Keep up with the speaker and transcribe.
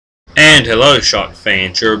And hello, Shock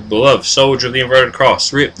fans, your beloved soldier of the inverted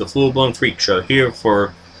cross, Rip, the full-blown freak show, here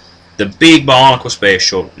for the big Bionicle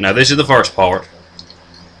special. Now, this is the first part,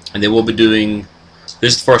 and then we'll be doing,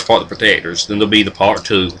 this is the first part of the Protectors, then there'll be the part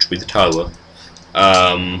 2, which will be the Toa.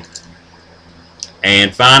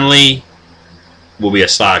 And finally, will be a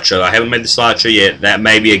slideshow. I haven't made the slideshow yet. That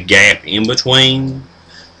may be a gap in between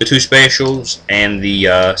the two specials and the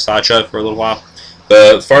slideshow for a little while.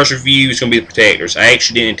 But first review is going to be the Protectors. I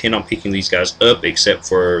actually didn't intend on picking these guys up except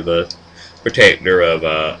for the Protector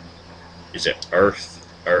of, is it Earth?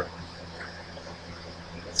 I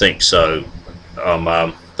think so.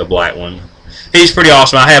 The black one. He's pretty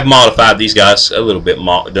awesome. I have modified these guys a little bit,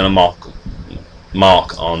 done a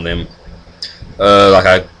mock on them. Like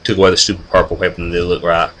I took away the stupid purple weapon and they look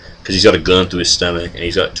right, because he's got a gun through his stomach and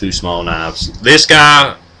he's got 2 small knives. This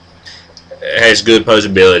guy has good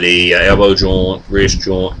posability, elbow joint, wrist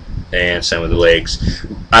joint, and same with the legs.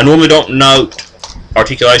 I normally don't note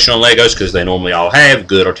articulation on Legos because they normally all have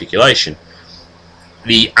good articulation.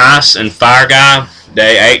 The ice and fire guy,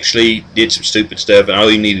 they actually did some stupid stuff, and all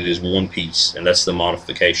you needed is one piece, and that's the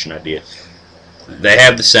modification I did. They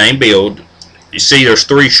have the same build. You see, there's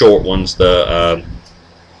 3 short ones. The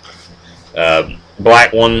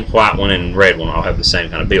black one, white one, and red one all have the same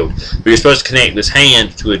kind of build. But you're supposed to connect this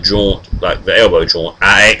hand to a joint, like the elbow joint.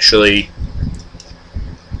 I actually,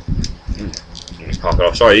 let me pop it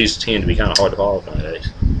off. Sorry, these tend to be kind of hard to follow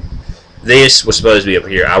nowadays. This was supposed to be up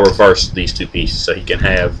here. I reversed these 2 pieces so he can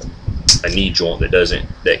have a knee joint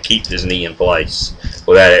that keeps his knee in place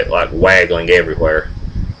without it like waggling everywhere.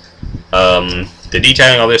 The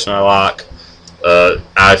detailing on this one I like.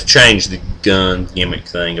 I've changed the gun gimmick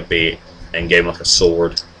thing a bit and gave him like a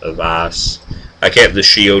sword of ice. I kept the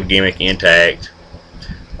shield gimmick intact.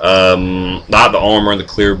 Like the armor and the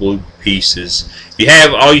clear blue pieces. You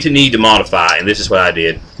have all you need to modify, and this is what I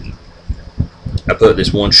did. I put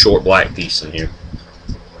this one short black piece in here,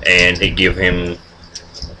 and it give him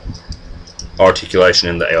articulation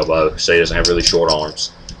in the elbow, so he doesn't have really short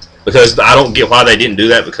arms. Because I don't get why they didn't do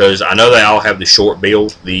that, because I know they all have the short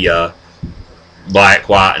build, the black,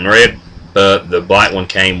 white, and red, but the black one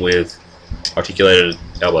came with articulated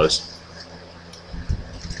elbows.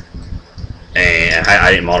 And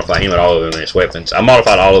I didn't modify him at all of them in his weapons. I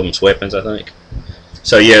modified all of them's weapons, I think.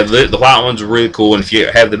 So yeah, the white ones are really cool, and if you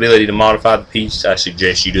have the ability to modify the piece, I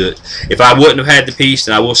suggest you do it. If I wouldn't have had the piece,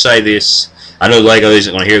 then I will say this, I know Lego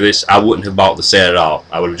isn't going to hear this, I wouldn't have bought the set at all.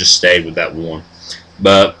 I would have just stayed with that one.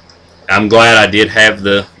 But I'm glad I did have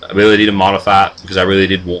the ability to modify it, because I really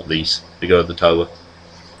did want these to go with the Toa.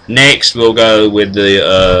 Next, we'll go with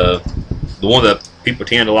the one that people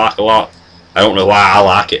tend to like a lot. I don't know why I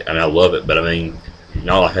like it, and I love it, but I mean,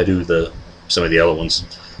 not like I do some of the other ones.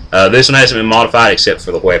 This one hasn't been modified except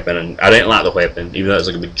for the weapon, and I didn't like the weapon, even though it's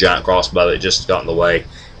like a big giant crossbow. It just got in the way.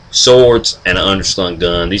 Swords and an underslung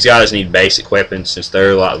gun. These guys need basic weapons since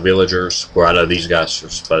they're like villagers, where I know these guys are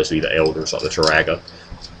supposed to be the elders, like the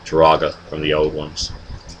Turaga from the old ones.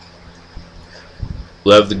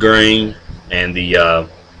 Love the green and the I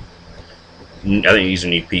think these are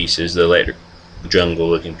neat pieces, the electric jungle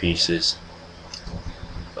looking pieces.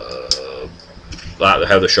 Like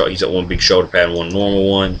how he's got one big shoulder pad and one normal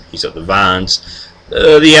one. He's got the vines.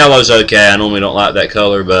 The yellow's okay. I normally don't like that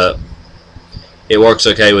color, but it works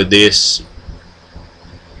okay with this.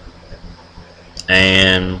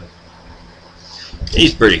 And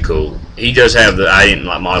he's pretty cool. He does have I didn't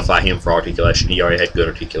like modify him for articulation. He already had good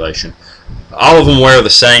articulation. All of them wear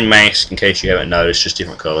the same mask, in case you haven't noticed, just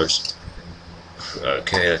different colors.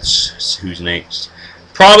 Okay, that's who's next.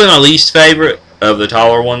 Probably my least favorite of the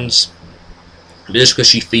taller ones, just because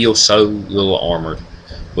she feels so little armored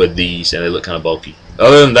with these, and they look kind of bulky.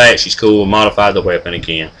 Other than that, she's cool. Modified the weapon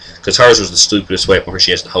again, because hers was the stupidest weapon where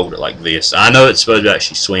she has to hold it like this. I know it's supposed to be like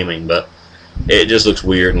she's swimming, but it just looks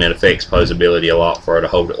weird, and it affects posability a lot for her to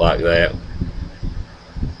hold it like that.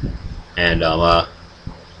 And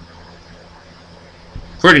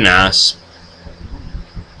pretty nice.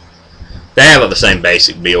 They have the same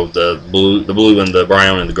basic build. The blue and the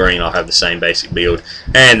brown and the green all have the same basic build,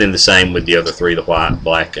 and then the same with the other 3, the white,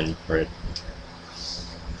 black, and red.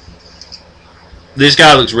 This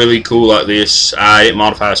guy looks really cool like this. I didn't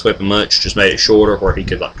modify his weapon much, just made it shorter where he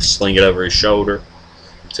could like sling it over his shoulder.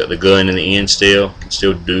 It's got the gun in the end still. Can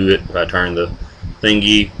still do it if I turn the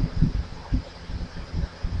thingy.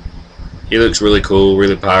 He looks really cool,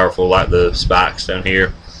 really powerful, like the spikes down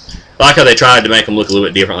here. I like how they tried to make him look a little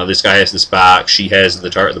bit different. Like this guy has the spikes, she has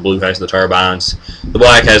the blue has the turbines, the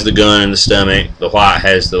black has the gun in the stomach, the white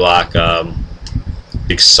has the like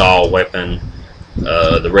big saw weapon,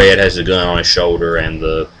 the red has the gun on his shoulder, and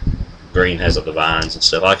the green has like the vines and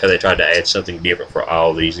stuff. I like how they tried to add something different for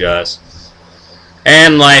all these guys.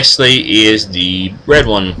 And lastly is the red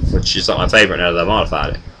one, which is like my favorite now that I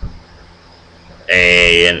modified it.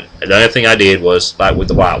 And the other thing I did was, like with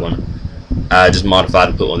the white one, I just modified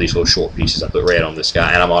to put one of these little short pieces. I put red on this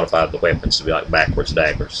guy, and I modified the weapons to be like backwards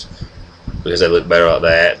daggers because they look better like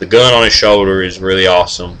that. The gun on his shoulder is really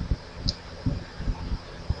awesome.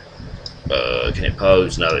 Can it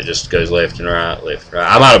pose? No, it just goes left and right, left and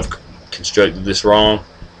right. I might have constructed this wrong,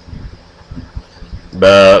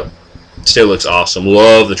 but still looks awesome.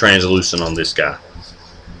 Love the translucent on this guy.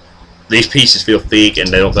 These pieces feel thick, and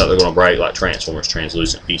they don't feel like they're going to break like Transformers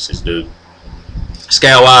translucent pieces do.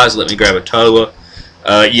 Scale-wise, let me grab a Toa.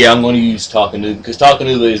 Yeah, I'm going to use Takanuva because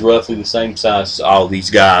Takanuva is roughly the same size as all these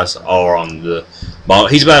guys are on the ball.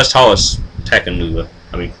 He's about as tall as Takanuva.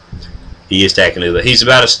 I mean, he is Takanuva. He's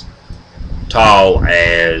about as tall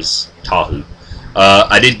as Tahu.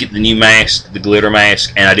 I did get the new mask, the glitter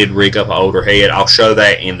mask, and I did rig up an older head. I'll show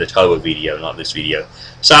that in the Toa video, not this video.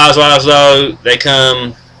 Size-wise, though, they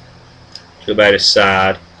come to about his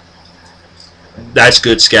side. That's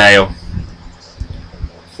good scale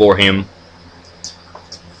for him.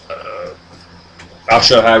 I'll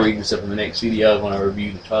show how I rig this up in the next video when I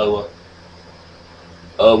review the Toa.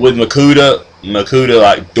 With Makuta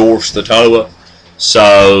like dwarfs the Toa,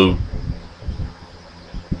 so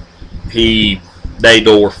he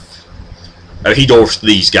dwarfs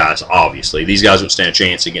these guys. Obviously, these guys wouldn't stand a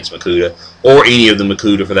chance against Makuta, or any of the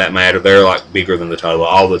Makuta for that matter. They're like bigger than the Toa.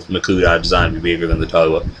 All the Makuta I designed to be bigger than the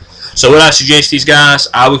Toa. So would I suggest these guys?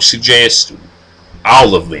 I would suggest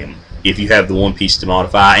all of them if you have the one piece to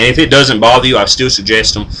modify. And if it doesn't bother you, I still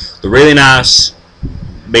suggest them. They're really nice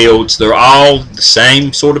builds. They're all the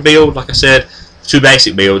same sort of build. Like I said, two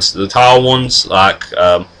basic builds. The tall ones, like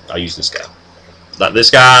I'll use this guy, like this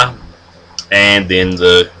guy, and then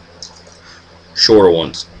the shorter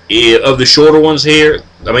ones. Of the shorter ones here,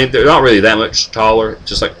 I mean, they're not really that much taller,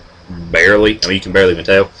 just like barely. I mean, you can barely even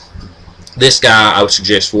tell. This guy I would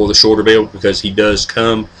suggest for the shorter build because he does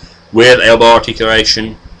come with elbow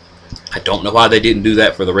articulation. I don't know why they didn't do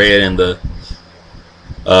that for the red and the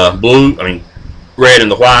blue. I mean, red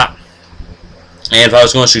and the white. And if I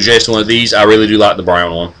was going to suggest one of these, I really do like the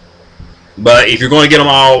brown one. But if you're going to get them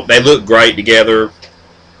all, they look great together.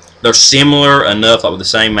 They're similar enough, like with the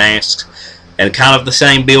same masks and kind of the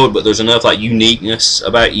same build, but there's enough like uniqueness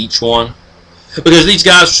about each one. Because these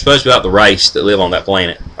guys are supposed to be about the race that live on that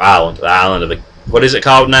planet, island, the island of the, what is it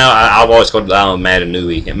called now? I've always called it the island of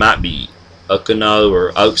Madanui. It might be Okano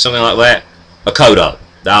or Oak, something like that. Akodo,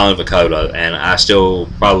 the island of Akodo, and I still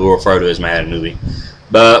probably will refer to it as Madanui.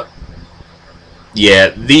 But yeah,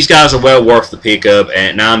 these guys are well worth the pickup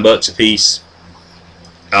at $9 a piece.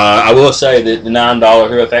 I will say that the $9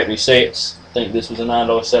 Hero Factory sets, I think this was a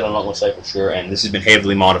 $9 set, I'm not going to say for sure, and this has been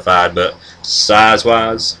heavily modified, but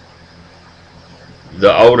size-wise,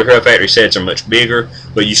 the older Hero Factory sets are much bigger,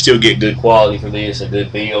 but you still get good quality for this, a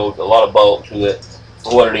good build, a lot of bulk to it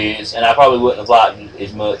for what it is, and I probably wouldn't have liked it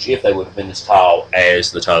as much if they would have been as tall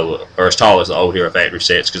as the Toa, or as tall as the old Hero Factory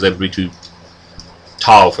sets, because they would be too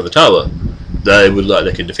tall for the Toa. They would like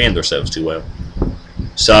they could defend themselves too well.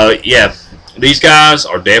 So yeah, these guys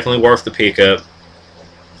are definitely worth the pickup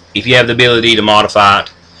if you have the ability to modify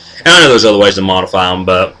it. And I know there's other ways to modify them,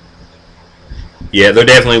 but yeah, they're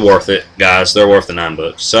definitely worth it, guys. They're worth the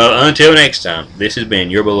 $9. So until next time, this has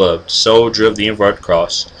been your beloved Soldier of the Inverted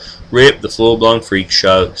Cross, Rip the Full Blown Freak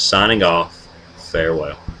Show, signing off.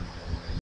 Farewell.